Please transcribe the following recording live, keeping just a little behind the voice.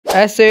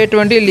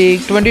SA20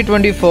 League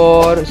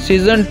 2024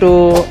 Season 2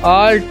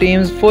 All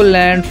Teams Full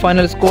Land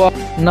Final Squad.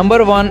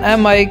 Number 1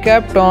 MI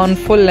Captain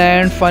Full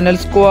Land Final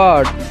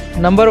Squad.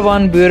 Number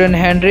 1 Buren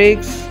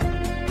Hendricks.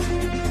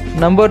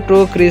 Number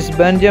 2 Chris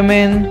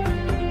Benjamin.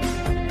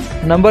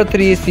 Number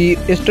 3 C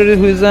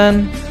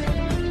Esterhuizen.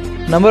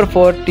 Number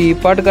 4 T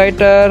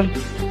Patgaiter.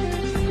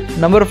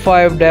 Number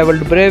 5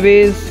 David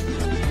Brevis.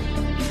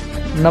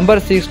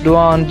 Number 6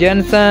 Duan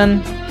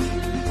Jensen.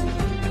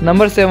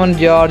 Number 7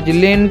 George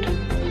Lind.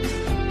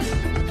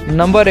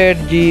 Number 8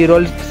 G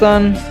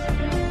Rolfson.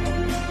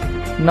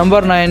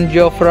 Number 9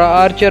 Jofra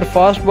Archer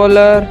fast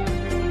bowler.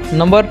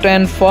 Number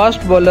 10 fast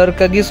bowler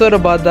Kagiso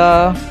Rabada.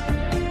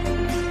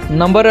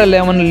 Number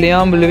 11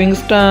 Liam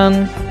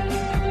Livingston.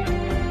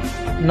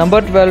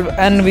 Number 12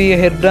 NV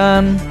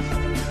Hirdan.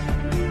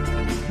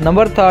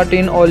 Number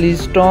 13 Oli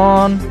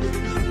Stone.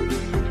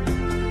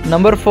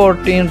 Number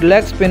 14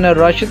 leg spinner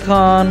Rashid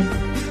Khan.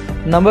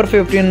 Number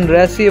 15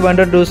 Rassi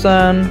Vander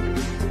Dusen.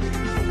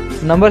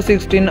 Number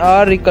 16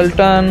 R.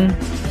 Rickelton.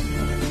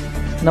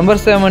 Number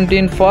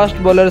 17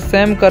 fast bowler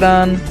Sam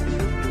Curran.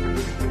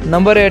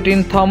 Number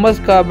 18 Thomas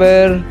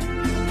Caber.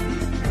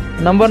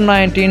 Number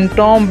 19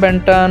 Tom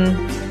Benton.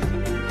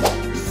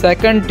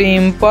 Second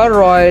team Paarl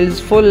Royals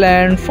Full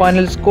Land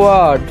Final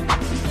Squad.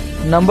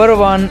 Number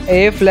 1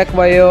 A.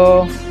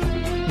 Fleckwayo.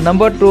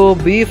 Number 2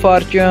 B.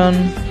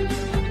 Fortune.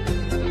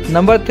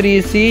 Number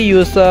 3 C.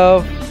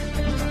 Yusuf.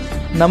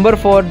 Number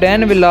 4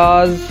 Dan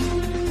Villas.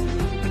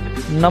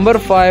 Number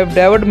 5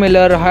 David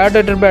Miller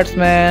hard-hitter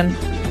batsman.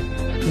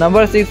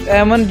 Number 6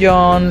 Eamon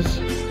Jones.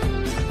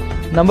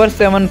 Number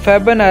 7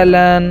 Fabian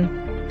Allen.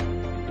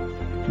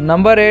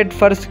 Number 8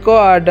 Francisco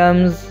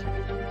Adams.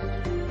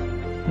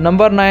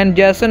 Number 9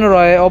 Jason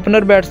Roy opener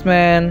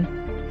batsman.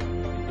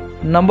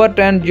 Number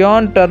 10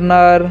 John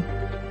Turner.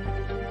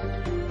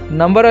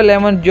 Number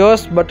 11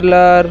 Josh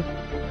Butler.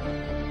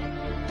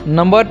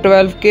 Number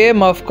 12 K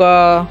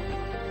Mafka.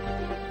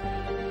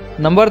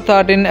 Number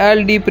 13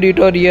 LD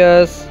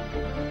Pretorius.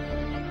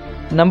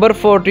 Number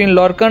 14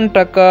 Lorcan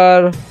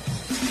Tucker.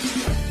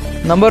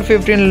 Number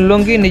 15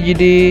 Lungi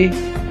Nijidi.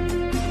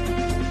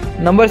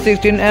 Number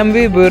 16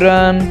 MV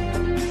Buren.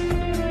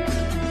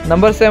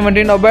 Number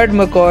 17 Obed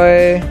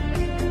McCoy.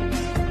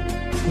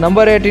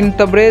 Number 18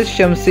 Tabrez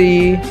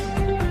Shamsi.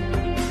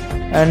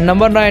 And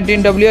number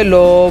 19 W.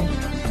 Loeb.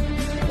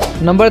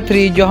 Number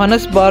 3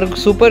 Johannesburg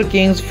Super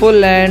Kings Full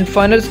Land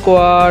Final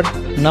Squad.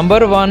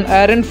 Number 1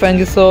 Aaron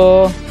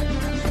Fangiso.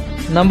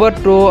 Number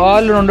 2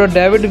 all-rounder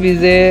David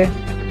Wiese.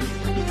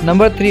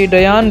 Number 3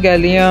 Diane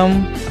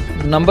Gallium.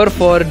 Number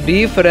 4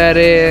 D.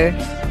 Ferrare.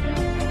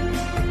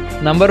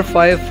 Number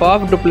 5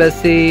 Faf du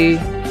Plessis.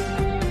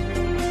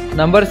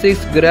 Number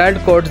 6 Grad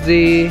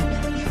Coetzee.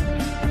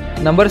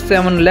 Number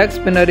 7 leg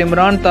spinner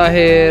Imran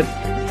Tahir.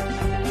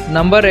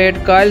 Number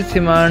 8 Kyle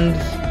Simmons.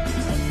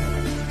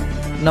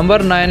 Number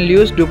 9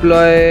 Lewis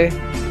Duploy.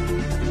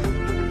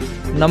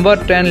 Number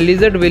 10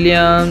 Lizard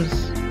Williams.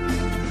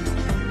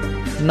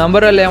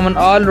 Number 11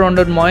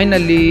 all-rounder Moin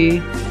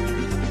Ali.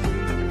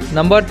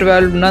 Number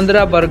 12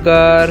 Nandra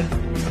Burger.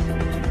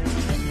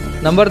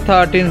 Number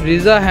 13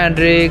 Riza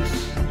Hendricks.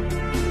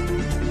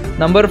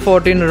 Number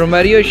 14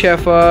 Romario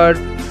Shepherd.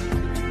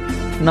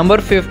 Number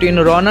 15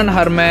 Ronan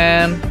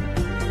Herman.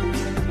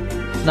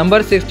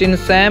 Number 16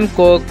 Sam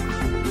Cook.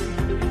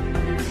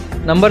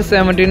 Number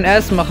 17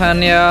 S.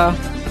 Makhania.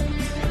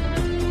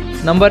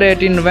 Number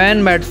 18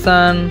 Van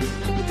Madsen.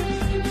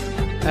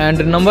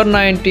 And number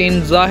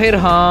 19 Zahir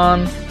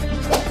Khan.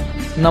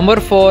 Number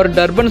 4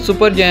 Durban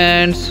Super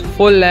Giants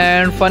Full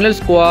Land Final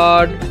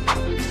Squad.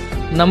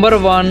 Number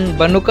 1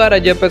 Banuka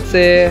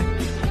Rajapakse.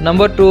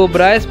 Number 2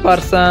 Bryce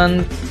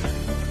Parsons.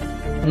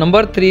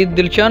 Number 3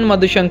 Dilshan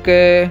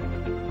Madhushanke.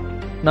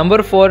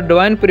 Number 4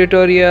 Dwayne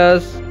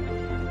Pretorius.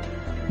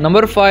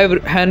 Number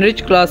 5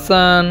 Heinrich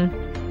Klaassen.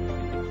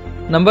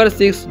 Number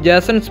 6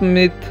 Jason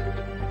Smith.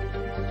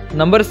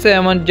 Number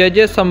 7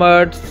 JJ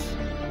Summers.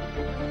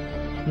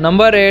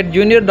 Number 8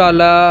 Junior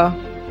Dalla.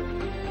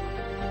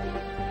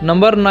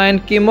 Number 9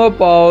 Kimo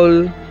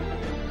Paul.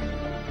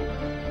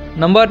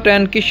 Number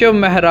 10 Kishav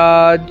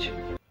Maharaj.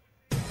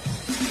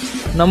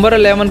 Number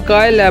 11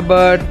 Kyle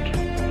Abbott.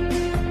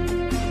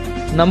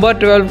 Number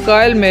 12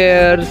 Kyle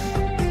Mayers.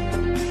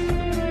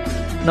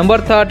 Number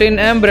 13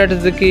 M.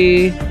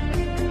 Bratzky.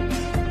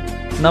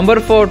 Number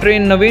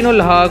 14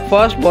 Naveenul Haq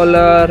fast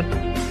bowler.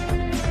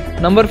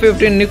 Number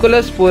 15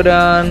 Nicholas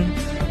Puran.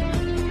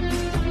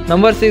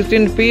 Number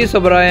 16 P.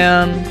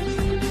 O'Brien.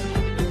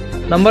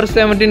 Number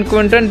 17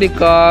 Quinton de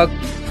Kock.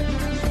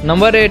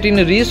 Number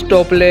 18 Reese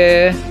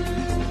Tople.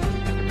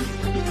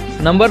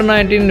 Number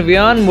 19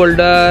 Vian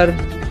Mulder.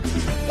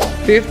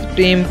 5th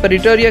team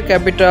Pretoria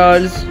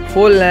Capitals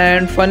Full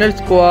Land Final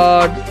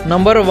Squad.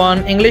 Number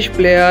 1 English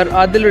player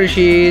Adil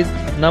Rashid.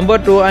 Number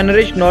 2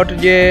 Heinrich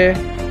Notje.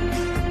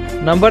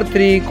 Number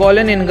 3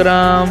 Colin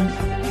Ingram.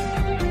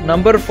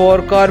 Number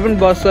 4 Carvin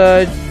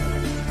Bossage.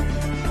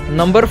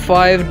 Number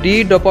 5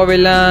 D.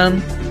 Dopavilan.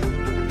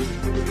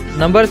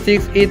 Number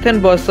 6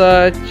 Ethan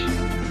Bossage.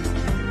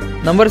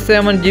 Number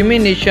 7 Jimmy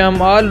Nisham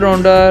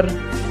all-rounder.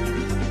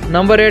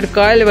 Number 8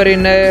 Kyle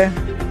Varine.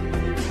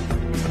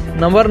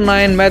 Number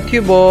 9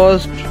 Matthew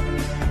Bost.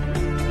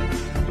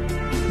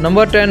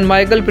 Number 10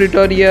 Michael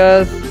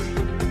Pretorius.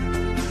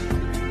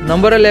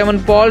 Number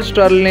 11 Paul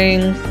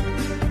Sterling.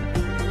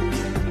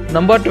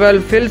 Number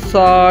 12 Phil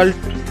Salt.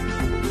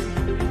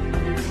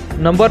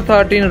 Number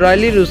 13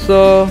 Riley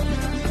Russo.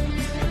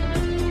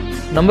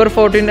 Number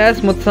 14 S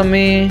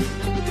Mutsami.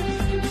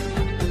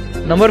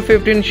 Number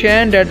 15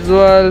 Shane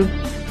Dedswell.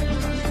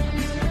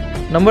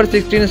 Number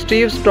 16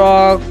 Steve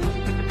Stock.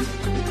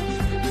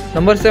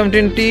 Number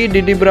 17 T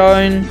Diddy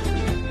Brown.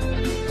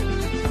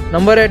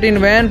 Number 18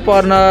 Van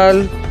Parnell.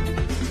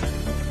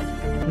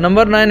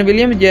 Number 9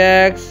 William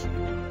Jacks.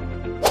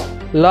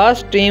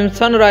 Last team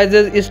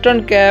Sunrisers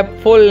Eastern Cape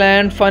Full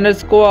Land Final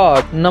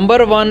Squad.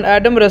 Number 1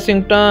 Adam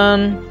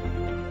Russington.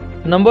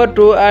 Number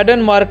 2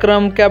 Aden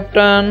Markram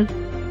Captain.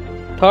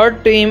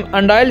 Third team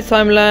Andile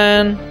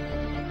Simlan.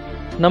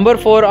 Number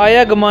 4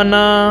 Aya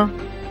Gamana.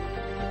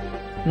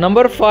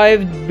 Number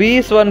 5 B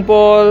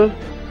Swanpol.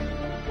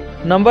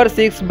 Number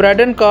 6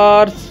 Braden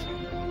Cars.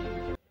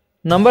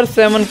 Number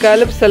 7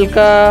 Caleb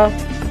Selka.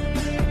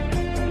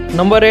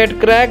 Number 8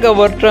 Craig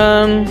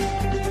Overton.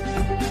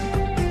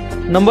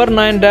 Number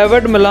 9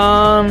 David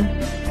Milan.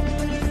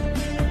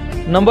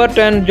 Number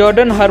 10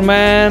 Jordan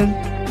Herman.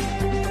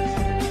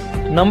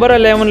 Number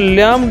 11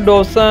 Liam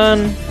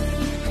Dawson.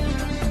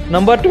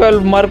 Number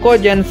 12 Marco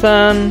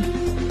Jensen.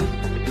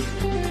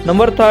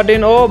 Number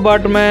 13 O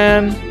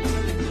Bartman.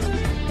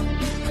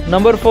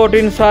 Number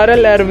 14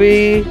 Cyril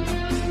Ervi.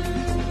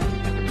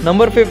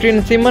 Number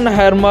 15 Simon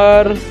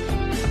Hermer.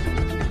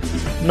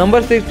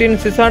 Number 16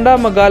 Sisanda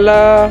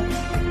Magala.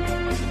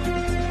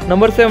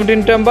 Number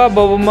 17 Temba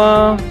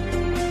Bobuma.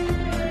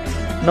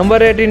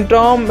 Number 18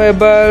 Tom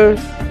Abel.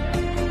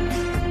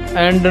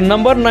 And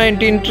number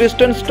 19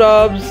 Tristan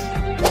Stubbs.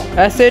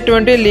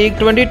 SA20 League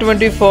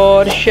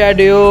 2024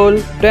 schedule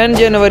 10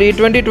 January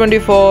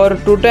 2024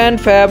 to 10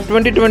 Feb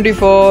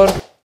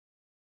 2024.